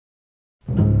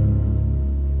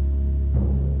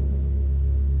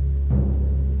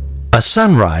A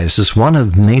sunrise is one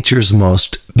of nature's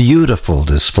most beautiful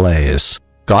displays.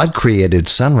 God created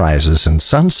sunrises and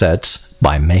sunsets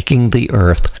by making the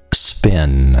earth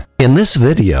spin. In this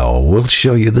video, we'll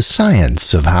show you the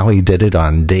science of how he did it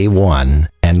on day one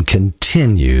and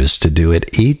continues to do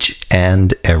it each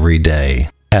and every day.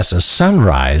 As a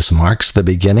sunrise marks the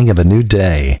beginning of a new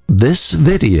day, this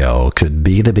video could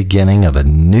be the beginning of a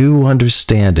new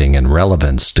understanding and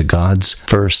relevance to God's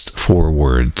first 4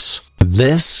 words.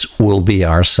 This will be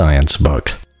our science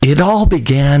book. It all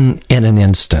began in an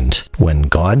instant when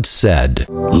God said,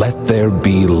 "Let there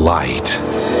be light."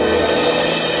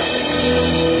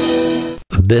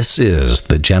 This is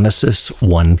the Genesis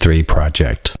 1:3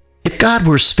 project. If God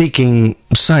were speaking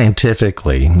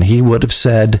scientifically, he would have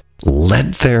said,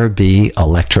 "Let there be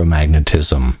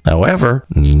electromagnetism." However,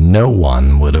 no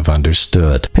one would have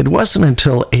understood. It wasn't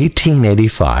until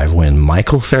 1885 when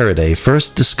Michael Faraday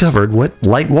first discovered what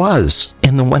light was.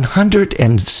 In the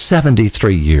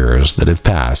 173 years that have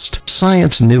passed,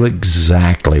 science knew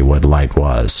exactly what light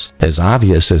was. As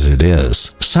obvious as it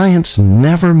is, science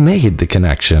never made the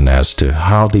connection as to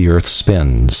how the earth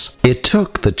spins. It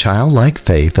took the childlike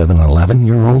faith of an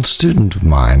 11-year-old student of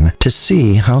mine to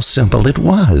see how simple it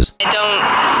was.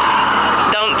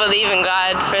 I don't believe in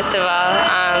God, first of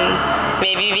all.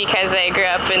 Maybe because I grew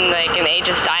up in an age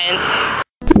of science.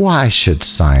 Why should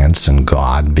science and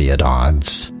God be at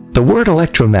odds? The word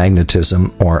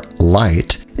electromagnetism, or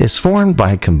light, is formed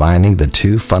by combining the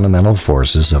 2 fundamental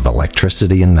forces of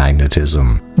electricity and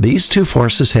magnetism. These 2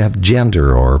 forces have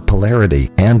gender or polarity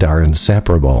and are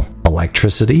inseparable.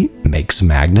 Electricity makes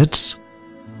magnets,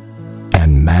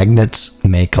 and magnets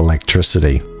make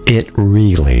electricity. It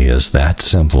really is that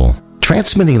simple.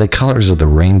 Transmitting the colors of the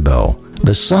rainbow,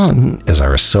 the sun is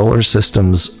our solar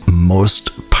system's most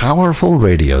powerful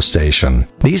radio station.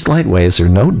 These light waves are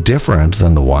no different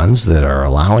than the ones that are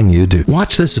allowing you to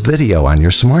watch this video on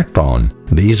your smartphone.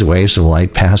 These waves of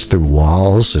light pass through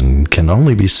walls and can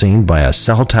only be seen by a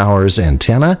cell tower's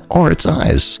antenna or its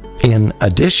eyes. In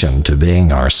addition to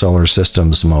being our solar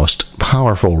system's most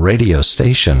powerful radio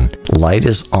station, light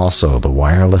is also the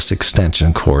wireless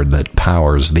extension cord that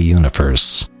powers the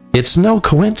universe. It's no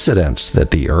coincidence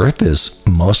that the Earth is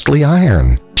mostly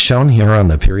iron. Shown here on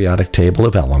the periodic table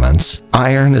of elements,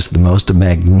 iron is the most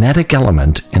magnetic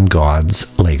element in God's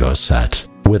Lego set.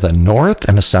 With a north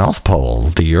and a south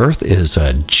pole, the Earth is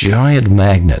a giant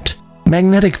magnet.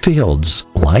 Magnetic fields,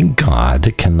 like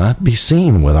God, cannot be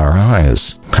seen with our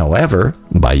eyes. However,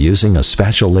 by using a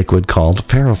special liquid called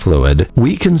ferrofluid,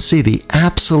 we can see the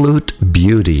absolute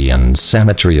beauty and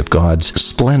symmetry of God's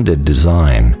splendid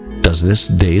design. Does this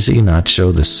daisy not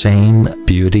show the same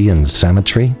beauty and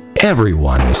symmetry?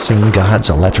 Everyone has seen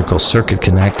God's electrical circuit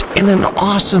connect in an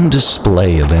awesome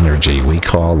display of energy we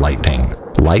call lightning.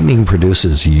 Lightning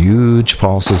produces huge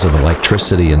pulses of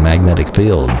electricity and magnetic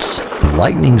fields.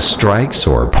 Lightning strikes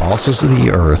or pulses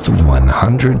the earth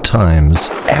 100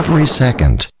 times every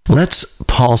second. Let's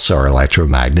pulse our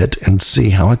electromagnet and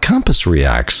see how a compass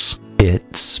reacts.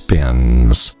 It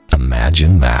spins.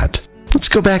 Imagine that. Let's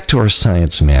go back to our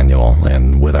science manual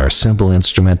and, with our simple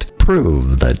instrument,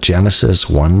 prove that Genesis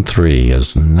 1:3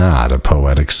 is not a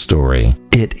poetic story.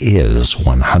 It is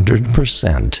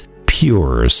 100%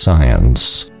 pure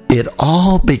science. It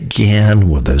all began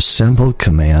with a simple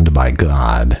command by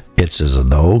God. It's as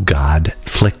though God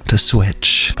flicked a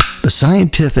switch. The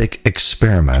scientific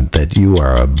experiment that you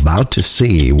are about to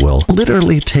see will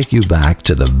literally take you back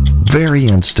to the very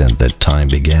instant that time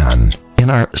began. In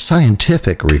our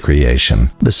scientific recreation,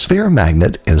 the sphere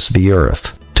magnet is the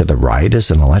Earth. To the right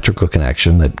is an electrical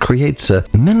connection that creates a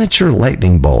miniature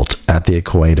lightning bolt at the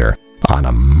equator. On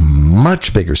a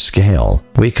much bigger scale,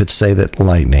 we could say that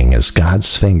lightning is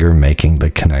God's finger making the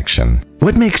connection.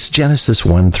 What makes Genesis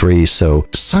 1:3 so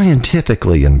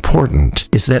scientifically important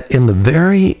is that in the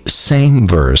very same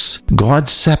verse, God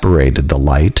separated the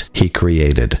light he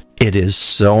created. It is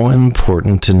so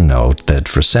important to note that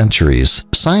for centuries,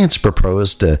 science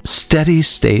proposed a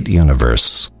steady-state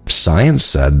universe. Science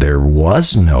said there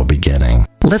was no beginning.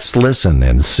 Let's listen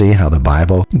and see how the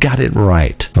Bible got it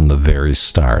right from the very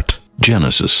start.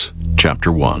 Genesis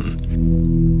chapter 1.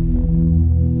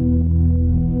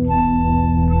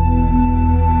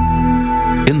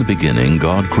 In the beginning,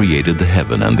 God created the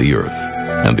heaven and the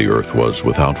earth was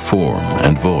without form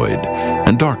and void,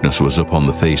 and darkness was upon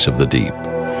the face of the deep.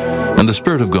 And the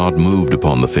Spirit of God moved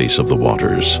upon the face of the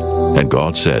waters. And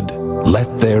God said,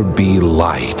 "Let there be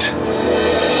light."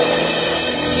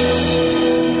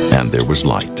 And there was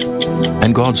light.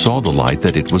 And God saw the light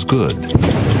that it was good.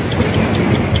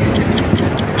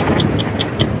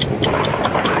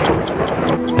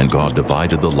 And God God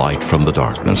divided the light from the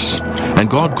darkness. And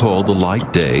God called the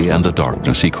light day, and the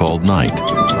darkness he called night.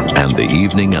 And the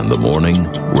evening and the morning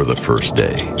were the first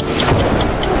day.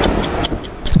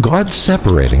 God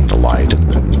separating the light in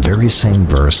the very same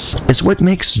verse is what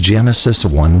makes Genesis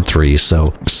 1:3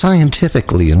 so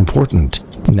scientifically important.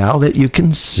 Now that you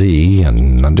can see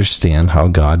and understand how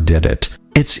God did it,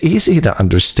 it's easy to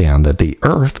understand that the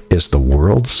Earth is the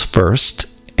world's first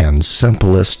and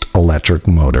simplest electric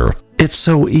motor. It's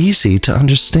so easy to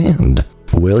understand.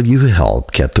 Will you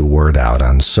help get the word out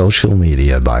on social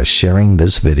media by sharing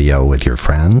this video with your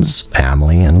friends,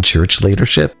 family, and church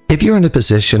leadership? If you're in a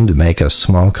position to make a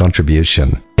small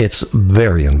contribution, it's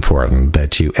very important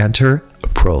that you enter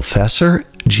Professor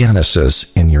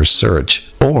Genesis in your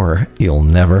search, or you'll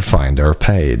never find our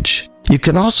page. You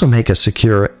can also make a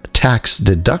secure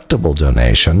tax-deductible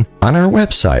donation on our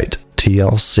website,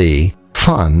 tlcfun.com.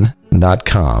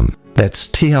 That's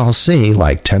TLC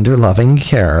like tender loving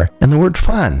care, and the word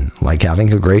fun like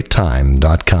having a great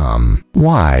time.com.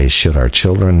 Why should our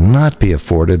children not be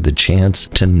afforded the chance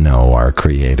to know our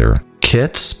Creator?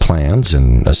 Kits, plans,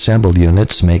 and assemble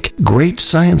units make great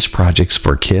science projects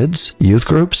for kids, youth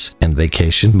groups, and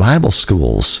vacation Bible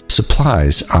schools.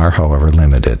 Supplies are, however,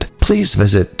 limited. Please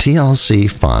visit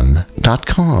tlcfun.com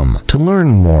to learn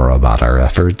more about our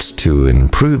efforts to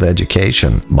improve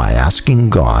education by asking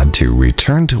God to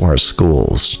return to our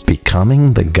schools,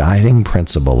 becoming the guiding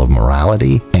principle of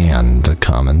morality and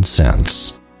common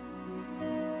sense.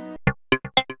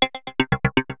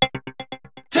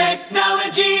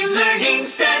 Technology Learning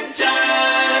Center.